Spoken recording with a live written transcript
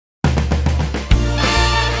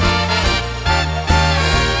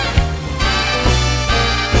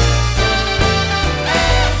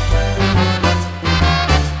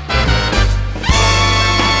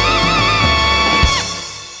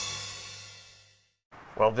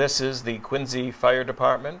Well, this is the Quincy Fire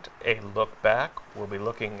Department, a look back. We'll be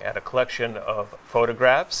looking at a collection of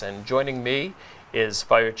photographs, and joining me is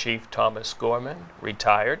Fire Chief Thomas Gorman,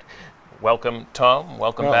 retired. Welcome, Tom.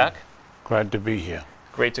 Welcome back. Glad to be here.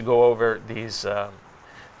 Great to go over these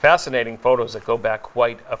fascinating photos that go back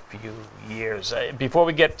quite a few years. Before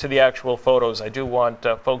we get to the actual photos, I do want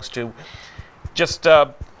folks to just,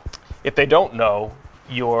 if they don't know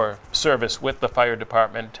your service with the fire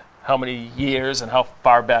department, how many years and how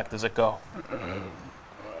far back does it go?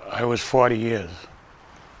 I was 40 years.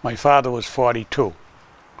 My father was 42.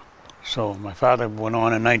 So my father went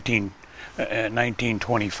on in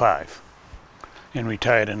 1925 and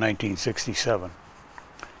retired in 1967.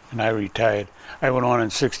 And I retired. I went on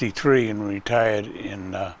in 63 and retired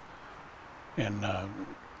in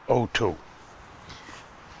 02.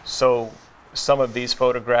 So some of these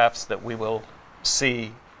photographs that we will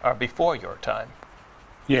see are before your time.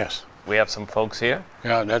 Yes. We have some folks here.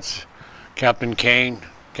 Yeah, that's Captain Kane,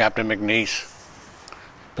 Captain McNeese,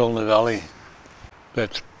 Bill Novelli.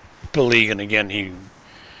 That's Bill Egan again. He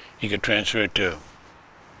got transferred to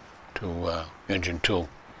Engine 2.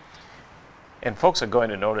 And folks are going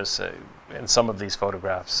to notice in some of these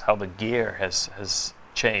photographs how the gear has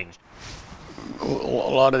changed. A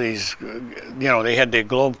lot of these, they had their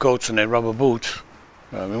globe coats and their rubber boots.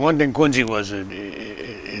 I mean, one thing Quincy was,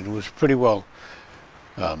 it was pretty well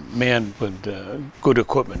manned with good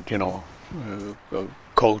equipment,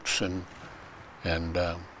 coats and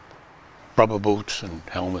rubber boots and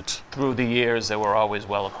helmets. Through the years, they were always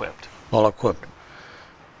well equipped. Well equipped.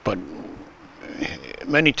 But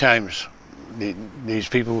many times, these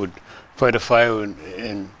people would fight a fire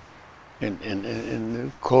in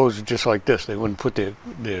clothes just like this. They wouldn't put their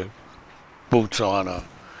boots on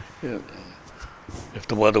if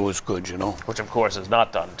the weather was good, Which, of course, is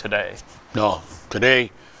not done today. No.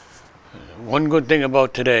 Today, one good thing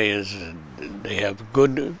about today is they have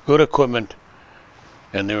good equipment,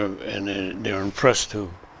 and they're impressed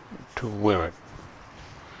to wear it.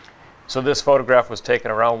 So this photograph was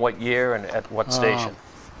taken around what year and at what station?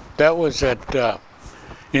 That was at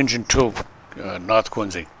Engine 2, North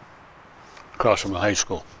Quincy, across from the high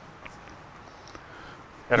school.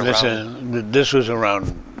 This was around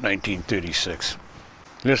 1936.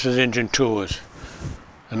 This is Engine 2, was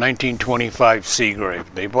a 1925 Seagrave.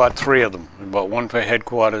 They bought 3 of them. They bought one for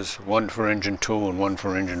headquarters, one for Engine 2, and one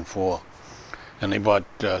for Engine 4. And they bought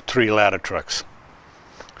 3 ladder trucks.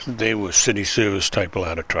 They were city service type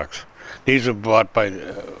ladder trucks. These were bought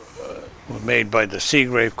were made by the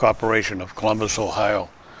Seagrave Corporation of Columbus, Ohio,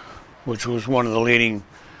 which was one of the leading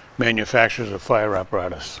manufacturers of fire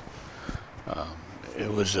apparatus.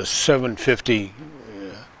 It was a 750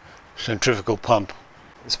 centrifugal pump.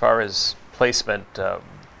 As far as placement,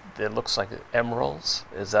 it looks like emeralds.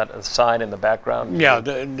 Is that a sign in the background? Yeah,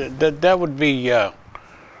 that would be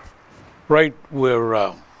right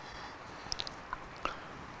where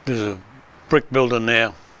there's a brick building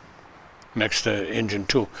there next to Engine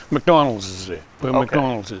 2. McDonald's is there. Where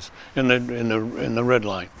McDonald's is in the red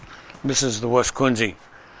line. This is the West Quincy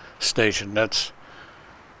station. That's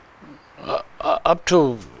up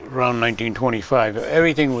to around 1925.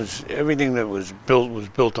 Everything that was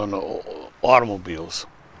built on the automobiles.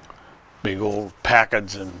 Big old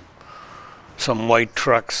Packards and some white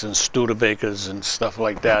trucks and Studebakers and stuff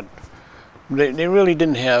like that. They really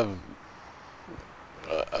didn't have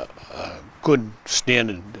a good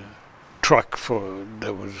standard truck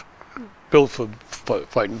that was built for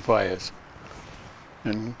fighting fires.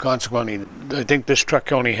 And consequently, I think this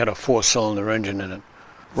truck only had a 4-cylinder engine in it.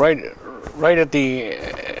 Right at the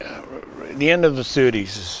end of the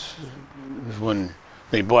 30s is when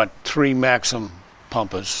they bought 3 Maxim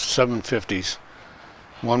pumpers, 750s.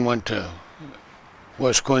 One went to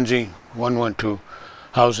West Quincy, one went to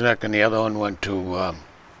Houseneck, and the other one went to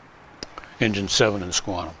Engine 7 in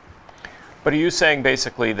Squantum. But are you saying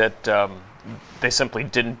basically that they simply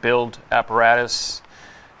didn't build apparatus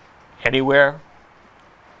anywhere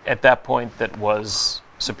at that point that was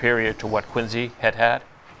superior to what Quincy had?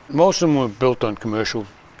 Most of them were built on commercial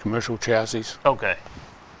chassis. Okay.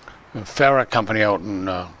 The Farrah Company out in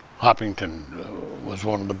Hopkinton was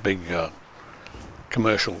one of the big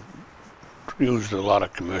used a lot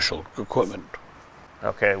of commercial equipment.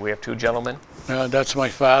 Okay, we have 2 gentlemen. That's my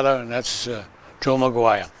father, and that's Joe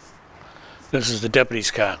McGuire. This is the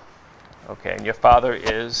deputy's car. Okay, and your father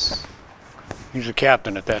is? He's a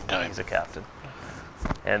captain at that time. He's a captain.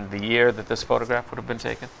 And the year that this photograph would have been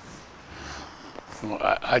taken? Well,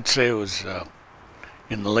 I'd say it was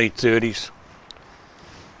in the late 30s.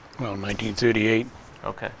 Well, 1938.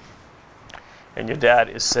 Okay. And your dad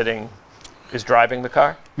is driving the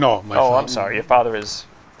car? No, my father. I'm sorry. Your father is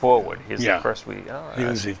forward. He's Yeah. the first we. All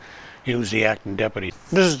right. He was the acting deputy.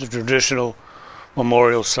 This is the traditional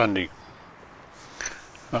Memorial Sunday.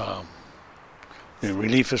 The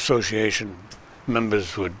Relief Association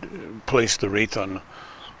members would place the wreath on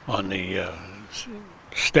the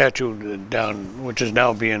statue down, which is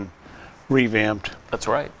now being revamped, That's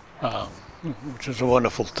right. which is a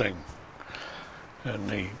wonderful thing. And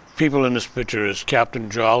the people in this picture is Captain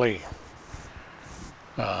Jolly,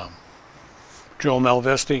 Joe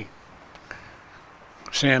Malvesti,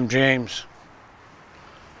 Sam James,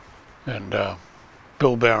 and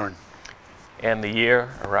Bill Barron. And the year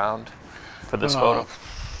around for this photo?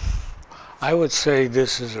 I would say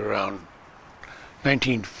this is around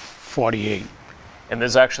 1948. And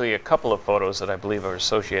there's actually a couple of photos that I believe are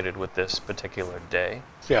associated with this particular day.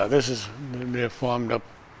 Yeah, they're formed up.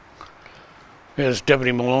 There's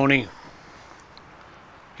Deputy Maloney.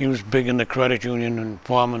 He was big in the credit union and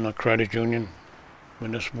forming the credit union,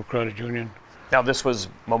 municipal credit union. Now, this was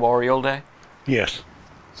Memorial Day? Yes.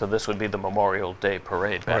 So this would be the Memorial Day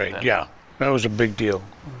parade back then? Right, yeah. That was a big deal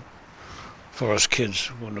for us kids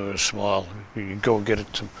when we were small. You'd go get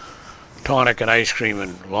some tonic and ice cream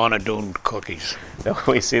and Lana Doone cookies. Now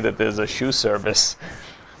we see that there's a shoe service.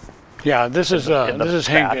 Yeah, this is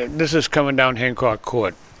this is coming down Hancock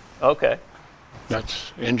Court. Okay.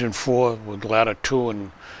 That's engine 4 with ladder 2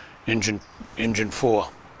 and engine 4.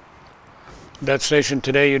 That station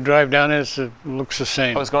today, you drive down it looks the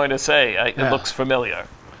same. I was going to say, it looks familiar.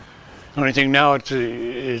 The only thing now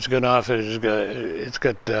it's got off it is it's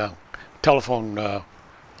got telephone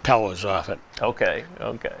towers off it. Okay,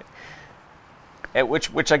 okay. And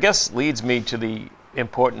which I guess leads me to the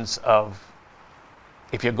importance of,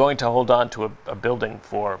 if you're going to hold on to a building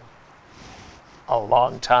for a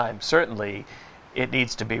long time, certainly it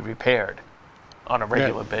needs to be repaired on a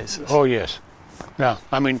regular basis. Oh yes. Yeah,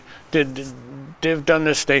 I mean, they've done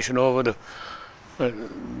this station over the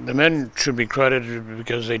men should be credited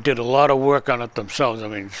because they did a lot of work on it themselves. I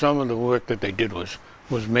mean, some of the work that they did was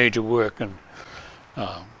major work, and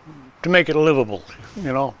to make it livable,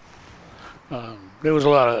 you know. There's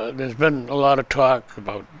been a lot of talk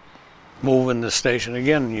about moving the station.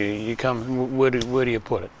 Again, you come, where do you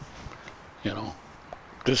put it? You know,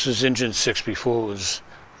 this is engine 6 before it was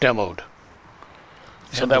demoed.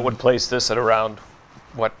 So that would place this at around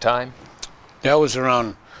what time? That was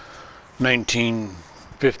around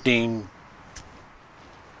 1915,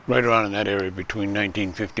 right around in that area between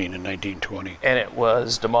 1915 and 1920. And it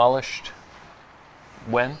was demolished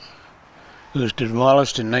when? It was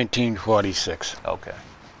demolished in 1946. Okay.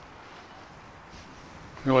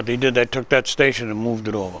 You know what they did? They took that station and moved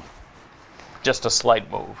it over. Just a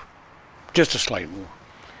slight move. Just a slight move.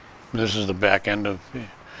 This is the back end of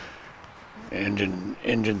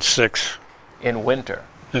engine 6 In winter.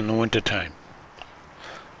 in the wintertime.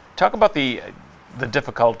 Talk about the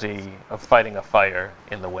difficulty of fighting a fire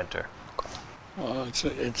in the winter. Well,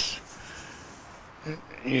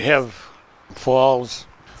 you have falls,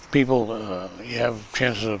 people, you have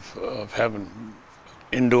chances of having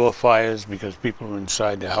indoor fires because people are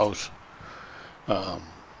inside the house.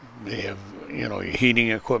 They have, you know, your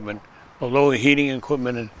heating equipment. Although the heating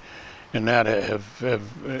equipment and that have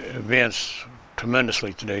advanced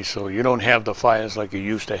tremendously today, so you don't have the fires like you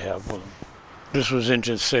used to have with them. This was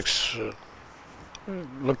engine 6,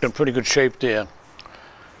 looked in pretty good shape there.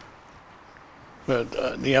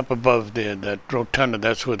 But the up above there, that rotunda,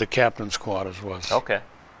 that's where the captain's quarters was. Okay.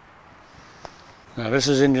 Now this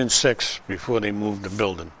is engine 6 before they moved the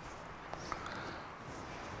building.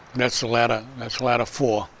 That's ladder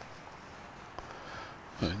 4.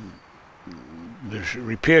 And the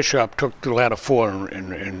repair shop took the ladder 4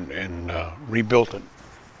 and rebuilt it.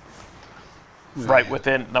 Right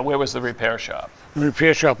within. Now, where was the repair shop? The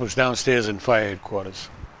repair shop was downstairs in fire headquarters.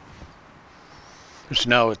 It's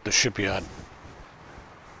now at the shipyard.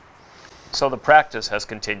 So the practice has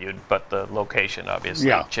continued, but the location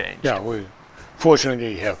obviously changed. Yeah,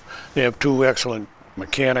 fortunately they have 2 excellent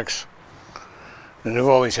mechanics, and they've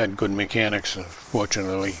always had good mechanics.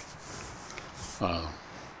 Fortunately,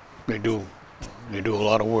 they do a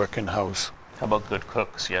lot of work in house. How about good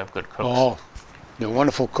cooks? You have good cooks. Oh, they're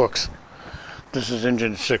wonderful cooks. This is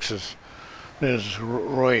engine 6's. There's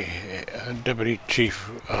Roy, Deputy Chief,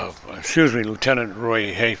 Lieutenant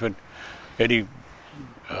Roy Hayford, Eddie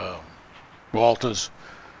Walters,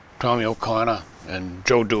 Tommy O'Connor, and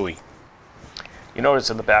Joe Dewey. You notice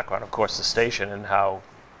in the background, of course, the station and how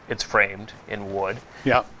it's framed in wood.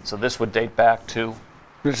 Yeah. So this would date back to?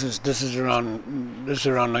 This is around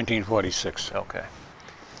 1946. Okay.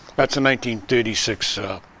 That's a 1936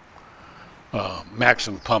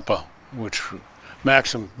 Maxim pumper, which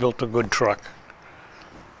Maxim built a good truck.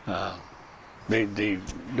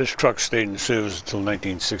 This truck stayed in service until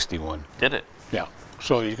 1961. Did it? Yeah.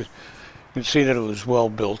 So you can see that it was well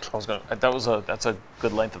built. That's a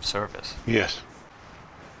good length of service. Yes.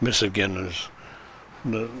 This again is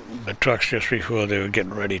the trucks just before they were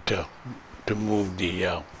getting ready to move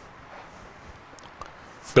the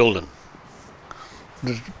building.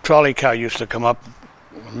 The trolley car used to come up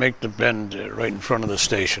and make the bend right in front of the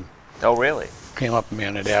station. Oh, really? Came up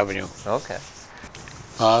Manor Avenue. Okay.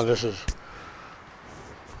 This is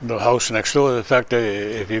the house next door. In fact,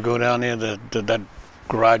 if you go down there, that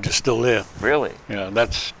garage is still there. Really? Yeah,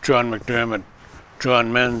 that's John McDermott,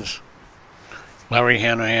 John Menz, Larry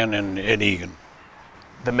Hanahan, and Ed Egan.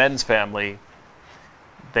 The Men's family,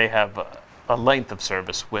 they have a length of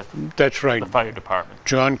service with That's right. the fire department.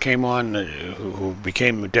 John came on, who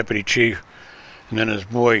became a deputy chief, and then his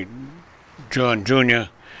boy, John Jr.,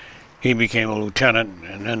 he became a lieutenant,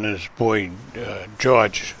 and then his boy,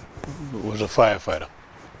 George, was a firefighter.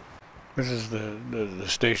 This is the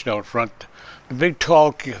station out front. The big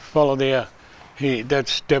tall fellow there,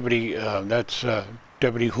 that's Deputy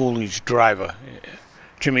Hooley's driver,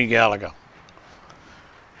 Jimmy Gallagher.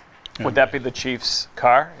 Would that be the chief's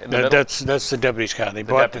car in the middle? That's the deputy's car. The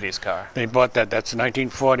deputy's car. They bought that. That's a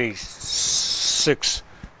 1946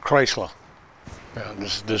 Chrysler.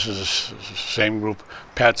 This is the same group.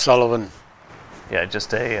 Pat Sullivan. Yeah,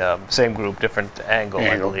 just a same group, different angle,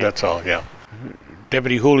 I believe. That's all. Yeah.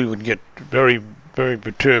 Deputy Hooley would get very, very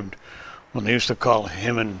perturbed when they used to call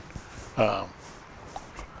him and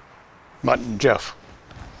Mutt and Jeff.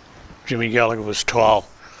 Jimmy Gallagher was tall,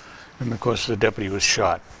 and of course the deputy was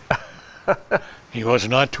short. He was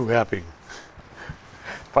not too happy.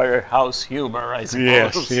 Firehouse humor, I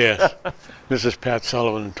suppose. Yes. This is Pat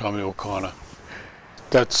Sullivan and Tommy O'Connor.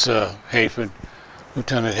 That's Hayford,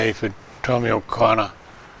 Lieutenant Hayford, Tommy O'Connor,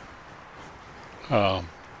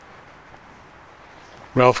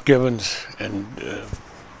 Ralph Gibbons, and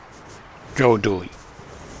Joe Dewey.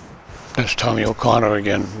 That's Tommy O'Connor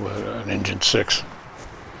again, with an Engine 6.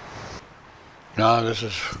 Now this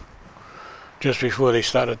is just before they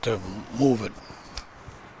started to move it.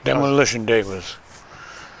 Demolition day was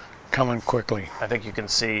coming quickly. I think you can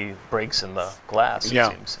see breaks in the glass, it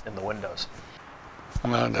seems, in the windows.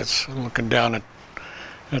 That's looking down at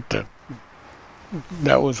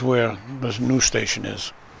that was where the new station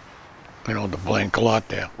is. You know, the blank lot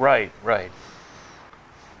there. Right.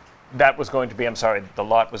 That was going to be, I'm sorry, the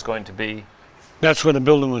lot was going to be? That's where the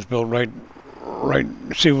building was built, right,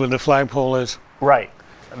 see where the flagpole is? Right.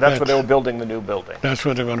 That's where they were building the new building. That's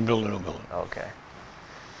where they're going to build a new building. Okay.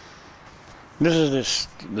 This is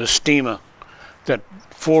the steamer that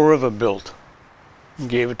Fall River built and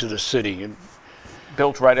gave it to the city.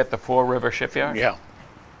 Built right at the Fall River shipyard? Yeah.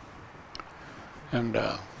 And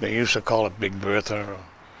they used to call it Big Bertha.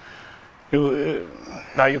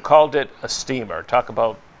 Now you called it a steamer. Talk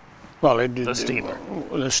about the steamer.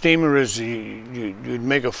 The steamer is you'd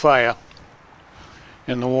make a fire,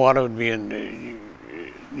 and the water would be in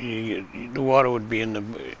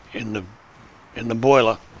the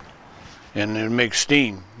boiler, and it'd make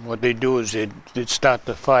steam. What they'd do is they'd start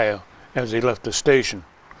the fire as they left the station.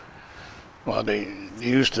 Well, they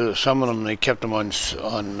used to, some of them, they kept them on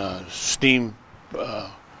steam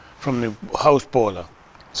from the house boiler.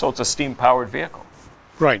 So it's a steam-powered vehicle.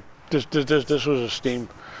 Right. This was a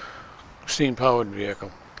steam-powered vehicle.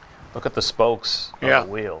 Look at the spokes on the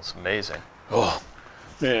wheels. Amazing. Oh,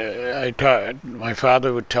 yeah, my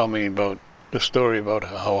father would tell me about the story about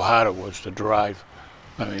how hard it was to drive.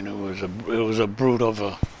 I mean, it was a brute of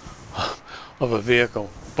a vehicle,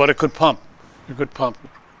 but it could pump. It could pump.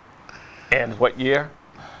 And what year?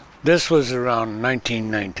 This was around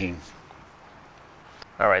 1919.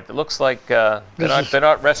 All right. It looks like they're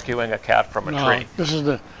not rescuing a cat from a tree. This is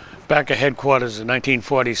the back of headquarters in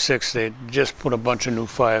 1946. They just put a bunch of new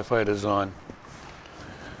firefighters on.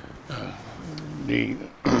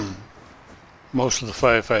 Most of the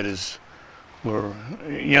firefighters were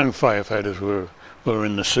young firefighters were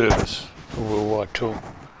in the service for World War II.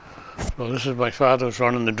 So this is my father was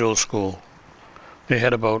running the drill school. They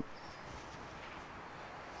had about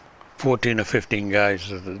 14 or 15 guys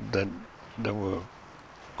that were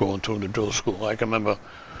going through the drill school. I can remember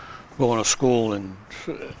going to school, and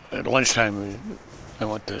at lunchtime I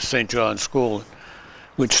went to St. John's School.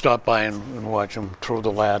 We'd stop by and watch them throw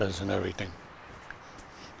the ladders and everything.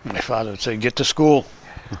 My father would say, "Get to school."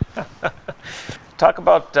 Talk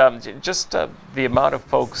about just the amount of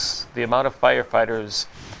folks, the amount of firefighters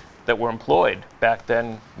that were employed back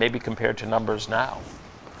then, maybe compared to numbers now.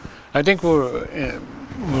 I think we were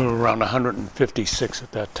around 156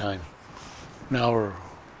 at that time. Now we're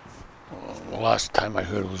a last time I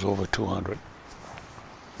heard it was over 200.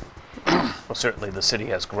 Well, certainly the city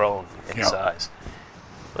has grown in Yeah. size.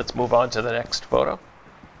 Let's move on to the next photo.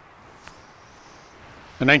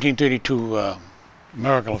 The 1932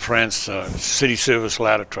 Miracle of France city service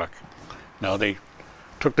ladder truck. Now they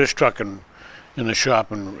took this truck in the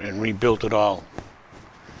shop and rebuilt it all.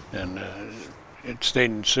 And it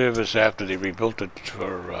stayed in service after they rebuilt it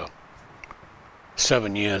for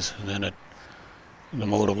 7 years, and then the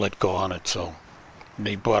motor let go on it, so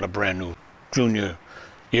they bought a brand new junior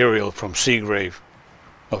aerial from Seagrave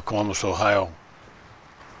of Columbus, Ohio.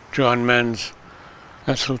 John Menz,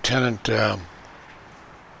 that's Lieutenant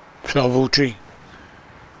Salvucci,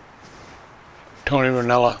 Tony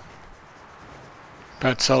Ranella,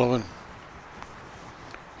 Pat Sullivan,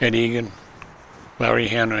 Ed Egan, Larry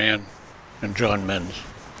Hanrahan, and John Menz.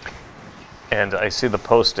 And I see the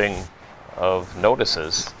posting of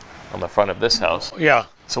notices on the front of this house. Yeah.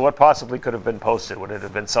 So what possibly could have been posted? Would it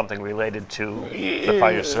have been something related to the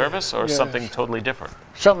fire service or something totally different?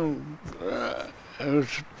 Something, it was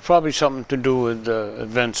probably something to do with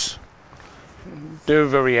events. They were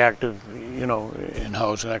very active, you know, in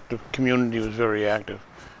Housing. The community was very active.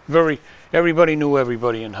 Everybody knew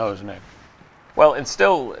everybody in Housing. Well, and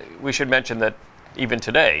still, we should mention that even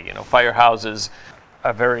today, you know, firehouses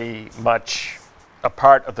are very much a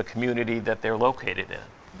part of the community that they're located in.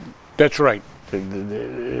 That's right.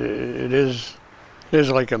 It is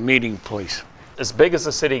like a meeting place. As big as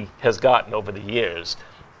the city has gotten over the years,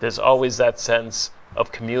 there's always that sense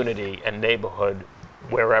of community and neighborhood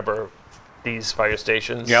wherever these fire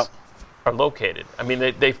stations are located. I mean,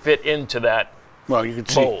 they fit into that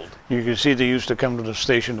mold. You can see they used to come to the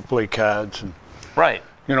station to play cards. And, right.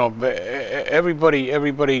 You know, everybody,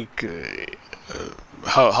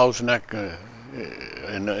 House Neck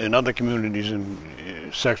and other communities and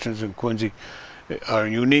sections in Quincy are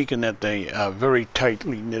unique in that they are very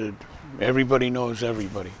tightly knitted. Everybody knows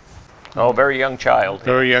everybody. Oh, very young child.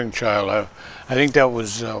 Very young child. I think that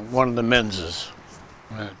was one of the Menz's.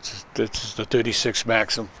 It's the 36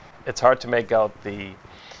 Maxim. It's hard to make out the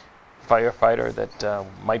firefighter that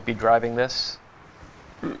might be driving this.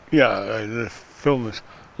 Yeah, the film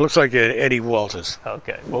looks like Eddie Walters.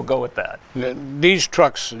 Okay, we'll go with that. These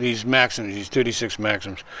trucks, these Maxims, these 36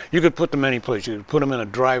 Maxims, you could put them any place. You could put them in a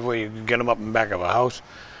driveway. You could get them up in the back of a house.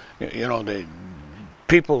 You know,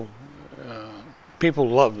 people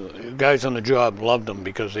loved, guys on the job loved them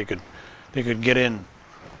because they could get in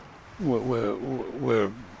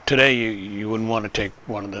where today you wouldn't want to take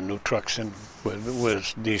one of the new trucks in where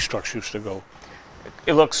these trucks used to go.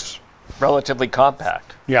 It looks relatively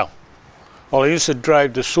compact. Yeah. Well, I used to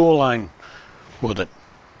drive the sewer line with it.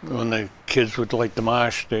 When the kids would light the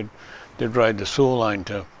marsh, they'd ride the sewer line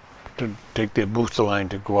to take their booster line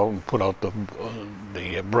to go out and put out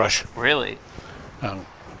the brush. Really? I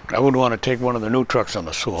wouldn't want to take one of the new trucks on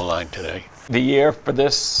the sewer line today. The year for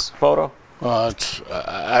this photo?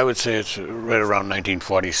 I would say it's right around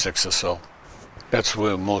 1946 or so. That's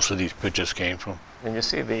where most of these pictures came from. And you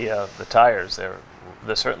see the tires, they're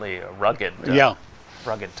certainly a rugged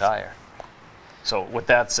tire. So with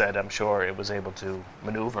that said, I'm sure it was able to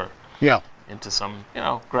maneuver into some, you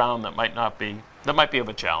know, ground that might be of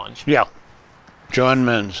a challenge. Yeah. John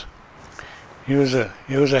Menz. He was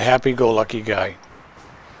a happy-go-lucky guy.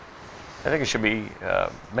 I think it should be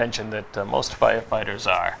mentioned that most firefighters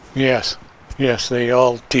are. Yes, they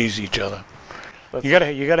all tease each other. You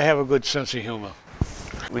gotta have a good sense of humor.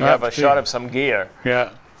 We have a shot of some gear. Yeah,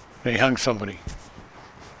 they hung somebody.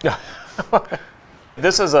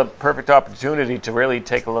 This is a perfect opportunity to really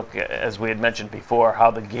take a look, as we had mentioned before, how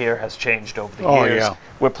the gear has changed over the years. Yeah.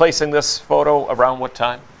 We're placing this photo around what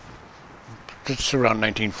time? It's around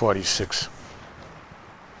 1946.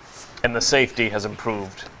 And the safety has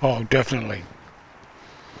improved. Oh, definitely.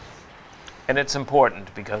 And it's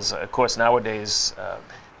important because, of course, nowadays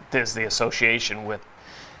there's the association with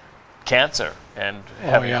cancer and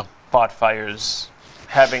having firefighters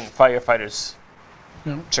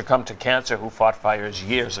succumb to cancer who fought fires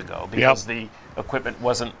years ago because the equipment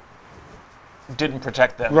didn't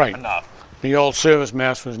protect them enough. The old service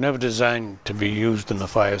mask was never designed to be used in the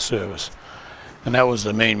fire service, and that was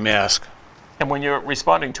the main mask. And when you're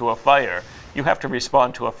responding to a fire, you have to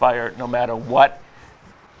respond to a fire no matter what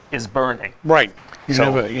is burning. Right.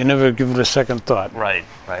 You never give it a second thought. Right.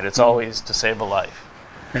 It's always to save a life.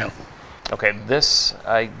 Yeah. Okay, this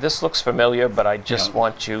looks familiar, but I just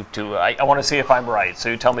want you to, I want to see if I'm right, so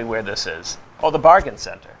you tell me where this is. Oh, the Bargain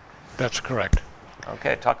Center. That's correct.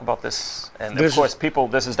 Okay, talk about this. And of course,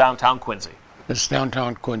 this is downtown Quincy. This is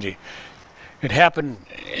downtown Quincy. It happened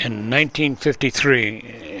in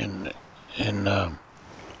 1953 in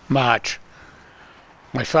March.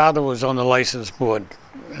 My father was on the license board,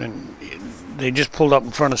 and they just pulled up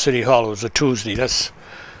in front of City Hall. It was a Tuesday.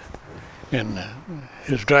 And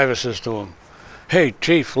his driver says to him, "Hey,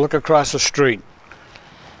 Chief, look across the street.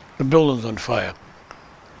 The building's on fire."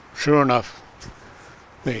 Sure enough,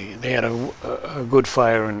 they had a good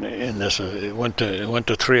fire in this. It went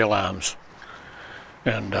to 3 alarms,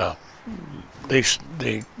 and they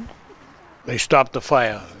stopped the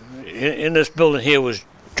fire. In this building here was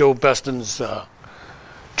Joe Beston's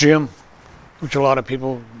gym, which a lot of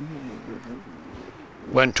people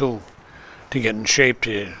went to get in shape.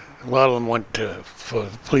 A lot of them went for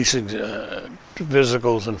police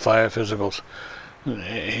physicals and fire physicals.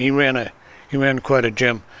 He ran quite a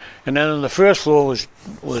gym, and then on the first floor was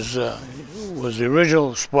the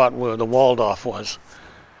original spot where the Waldorf was,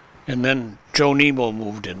 and then Joe Nebo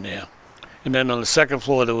moved in there, and then on the second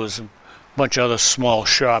floor there was a bunch of other small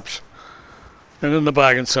shops, and then the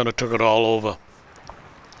bargain center took it all over.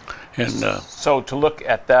 And so to look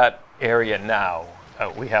at that area now,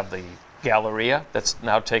 we have the Galleria that's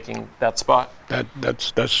now taking that spot.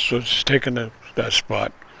 That's what's taking that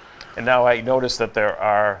spot. And now I notice that there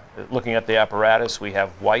are, looking at the apparatus, we have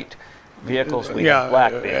white vehicles, we have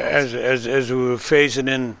black vehicles. As we were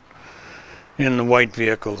phasing in the white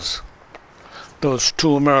vehicles, those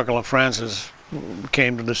 2 American LaFrances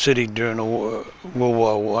came to the city during World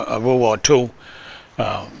War II.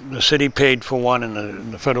 The city paid for one,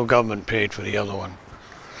 and the federal government paid for the other one.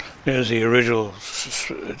 There's the original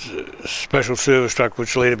special service truck,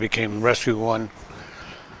 which later became Rescue 1,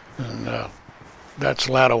 and that's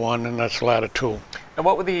ladder 1, and that's ladder 2. And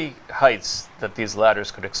what were the heights that these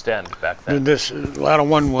ladders could extend back then? This ladder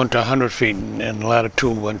 1 went to 100 feet, and ladder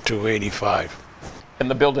 2 went to 85.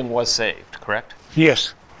 And the building was saved, correct?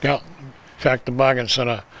 Yes. Yeah. In fact, the bargain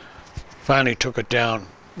center finally took it down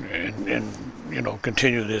and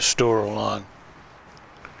continued their store along.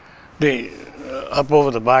 Up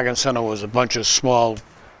over the bargain center was a bunch of small,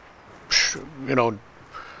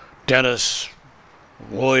 dentists,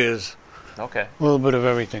 lawyers. Okay. A little bit of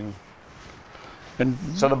everything. And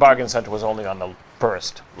so the bargain center was only on the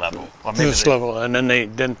first level, or maybe first level, and then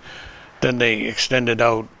they extended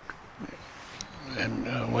out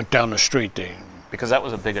and went down the street. Because that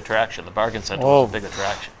was a big attraction. The bargain center was a big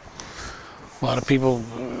attraction. A lot of people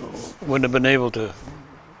wouldn't have been able to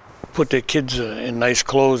put their kids in nice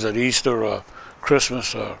clothes at Easter or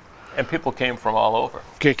Christmas, and people came from all over.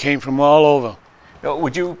 Came from all over.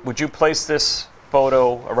 Would you place this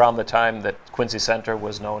photo around the time that Quincy Center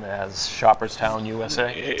was known as Shopperstown,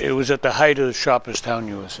 USA? It was at the height of Shopperstown,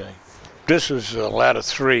 USA. This was ladder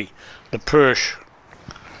 3, the Persh,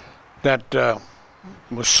 that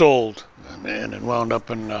was sold, and it wound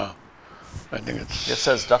up in, I think it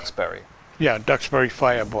says Duxbury. Yeah, Duxbury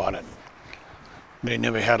Fire bought it. They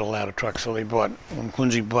never had a ladder truck, so when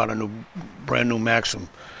Quincy bought a brand new Maxim,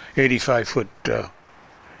 85-foot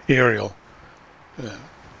aerial,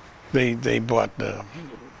 they bought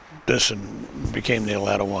this and became their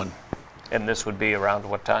ladder 1. And this would be around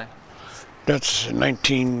what time? That's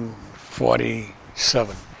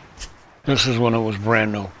 1947. This is when it was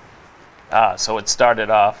brand new. Ah, so it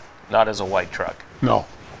started off not as a white truck. No.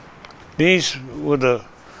 These were the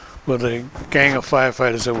gang of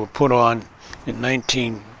firefighters that were put on in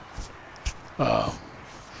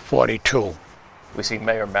 1942. We see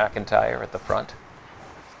Mayor McIntyre at the front.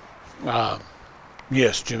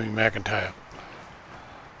 Yes, Jimmy McIntyre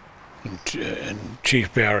and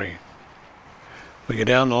Chief Barry. We go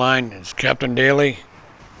down the line, it's Captain Daly,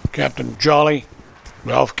 Captain Jolly,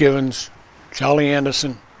 Ralph Givens, Charlie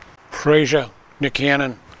Anderson, Frazier, Nick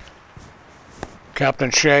Hannon,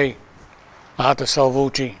 Captain Shea, Arthur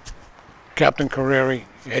Salvucci, Captain Carreri,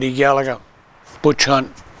 Eddie Gallagher, Butch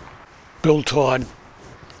Hunt, Bill Todd,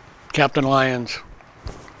 Captain Lyons,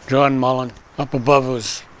 John Mullen. Up above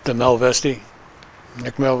was the Melvesti,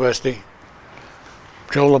 Nick Melvesti,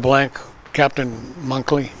 Joe LeBlanc, Captain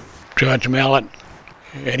Monkley, George Mallett,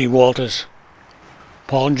 Eddie Walters,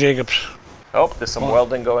 Paul Jacobs. Oh, there's some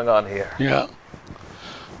welding going on here. Yeah.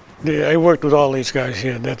 I worked with all these guys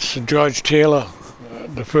here. That's George Taylor,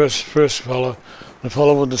 the first fellow. The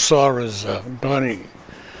fellow with the saw is Donnie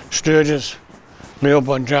Sturgis, Leo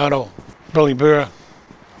Bongiato, Billy Burr,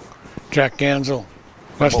 Jack Gansel,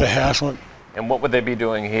 Lester Haslett. And what would they be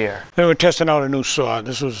doing here? They were testing out a new saw.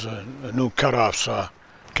 This was a new cut-off saw.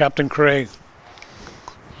 Captain Craig,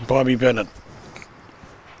 Bobby Bennett,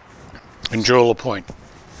 and Joe LaPointe.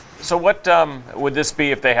 So what would this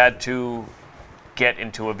be if they had to get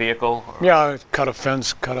into a vehicle? Yeah, cut a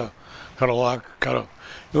fence, cut a lock, It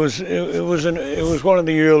was one of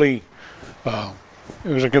the early. It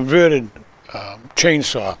was a converted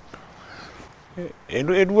chainsaw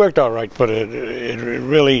It worked all right, but it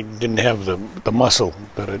really didn't have the muscle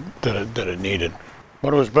that it needed.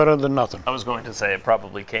 But it was better than nothing. I was going to say it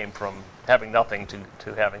probably came from having nothing to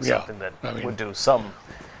having Yeah, something that I mean- would do some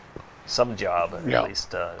job, Yeah. at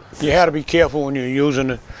least. You had to be careful when you're using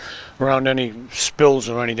it around any spills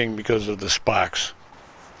or anything because of the sparks.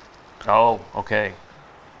 Oh, okay.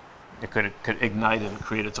 It could ignite and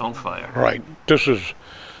create its own fire. Right. This is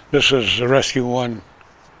the Rescue One.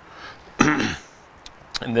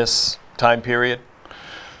 In this time period?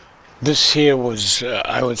 This here was,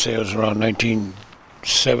 I would say it was around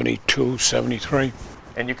 1972, 73.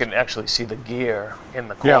 And you can actually see the gear in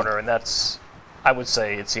the Yeah. corner, and that's, I would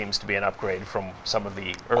say it seems to be an upgrade from some of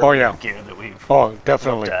the Oh, earlier yeah. gear that we've Oh,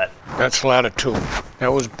 definitely. looked at. That's ladder 2.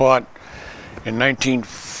 That was bought in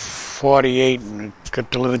 1948 and it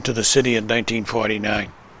got delivered to the city in 1949.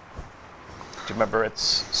 Do you remember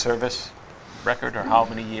its service record or how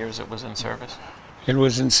many years it was in service? It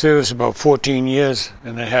was in service about 14 years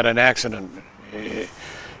and it had an accident. They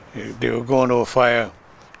were going to a fire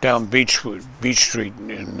down Beach Street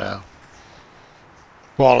in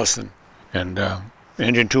Wollaston, and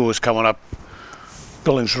engine 2 was coming up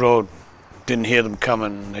Billings Road. Didn't hear them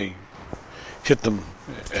coming, and they hit them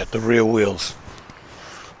at the rear wheels,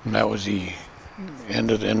 and that was the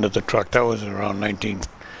end of the truck. That was around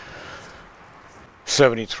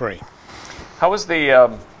 1973. How was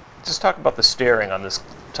the, just talk about the steering on this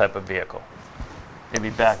type of vehicle. Maybe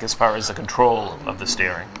back as far as the control of the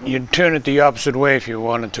steering. You'd turn it the opposite way if you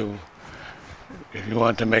wanted to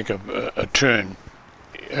make a turn.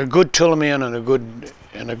 A good tillman and a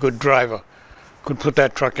good driver could put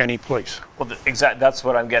that truck any place. Well, that's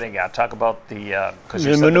what I'm getting at. Talk about the, because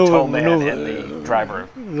you said the towman and the driver.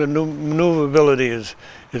 The maneuverability is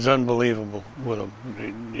unbelievable with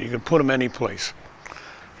them. You can put them any place.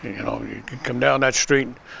 You know, you can come down that street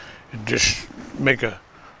and just make the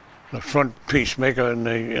front piece, and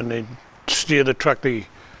they steer the truck the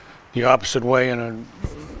opposite way, and then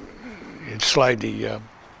you'd slide the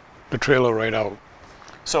trailer right out.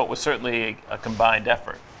 So it was certainly a combined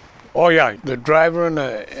effort. Oh yeah, the driver and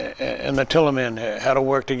the tillerman had to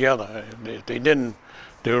work together. If they didn't,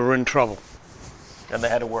 they were in trouble. And they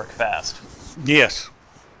had to work fast. Yes.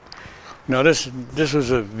 Now this was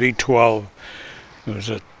a V12. It was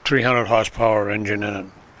a 300 horsepower engine in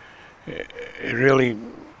it. It really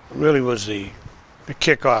was the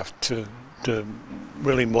kickoff to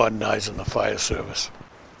really modernizing the fire service.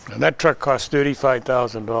 And that truck cost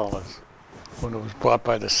 $35,000 when it was bought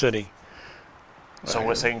by the city. So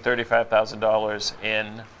we're saying $35,000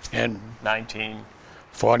 in 19...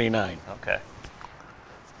 49. Okay.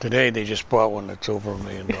 Today they just bought one that's over $1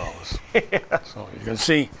 million. So you can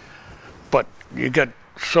see, but you got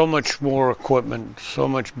so much more equipment, so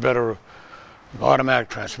much better automatic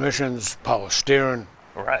transmissions, power steering,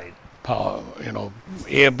 Right. power,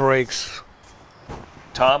 air brakes.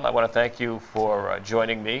 Tom, I want to thank you for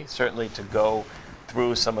joining me, certainly to go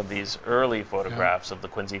through some of these early photographs of the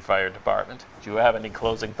Quincy Fire Department. Do you have any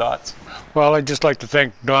closing thoughts? Well, I'd just like to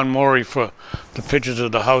thank Don Morey for the pictures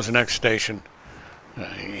of the house next station.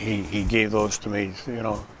 He gave those to me,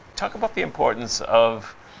 Talk about the importance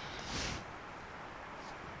of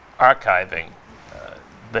archiving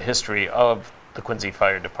the history of the Quincy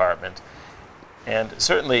Fire Department. And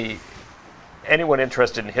certainly anyone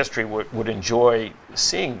interested in history would enjoy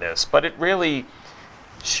seeing this, but it really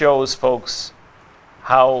shows folks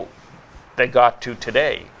how they got to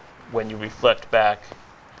today when you reflect back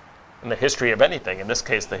in the history of anything, in this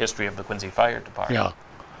case the history of the Quincy Fire Department. Yeah.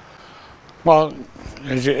 Well,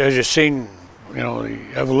 as you've seen, the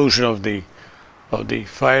evolution of the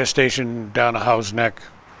fire station down a house neck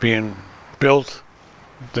being built,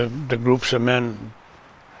 the groups of men,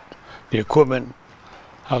 the equipment,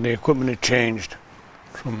 how the equipment had changed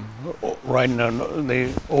from riding on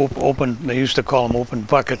they used to call them open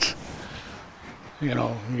buckets.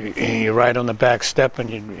 You ride on the back step and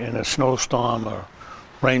in a snowstorm or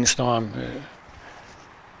rainstorm.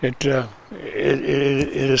 It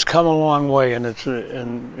has come a long way, and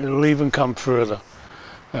it'll even come further.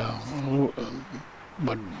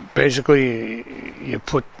 But basically, you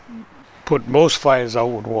put most fires out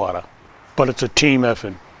with water, but it's a team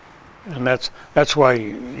effort, and that's why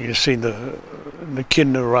you see the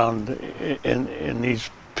kidding around in these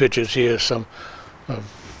pictures here. Some of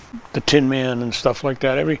the Tin Man and stuff like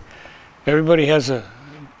that. Everybody has to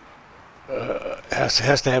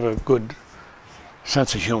have a good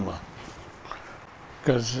sense of humor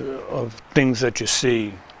because of things that you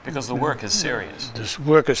see. Because the work is serious. This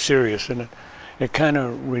work is serious, and it kind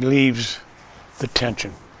of relieves the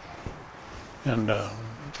tension. And the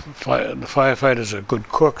firefighters are good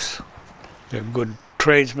cooks, They're good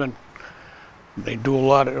tradesmen. They do a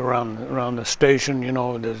lot around the station. You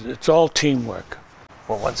know, it's all teamwork.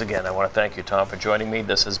 Well, once again, I want to thank you, Tom, for joining me.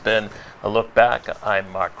 This has been A Look Back. I'm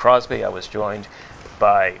Mark Crosby. I was joined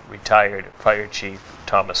by retired Fire Chief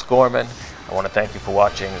Thomas Gorman. I want to thank you for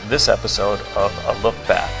watching this episode of A Look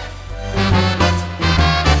Back.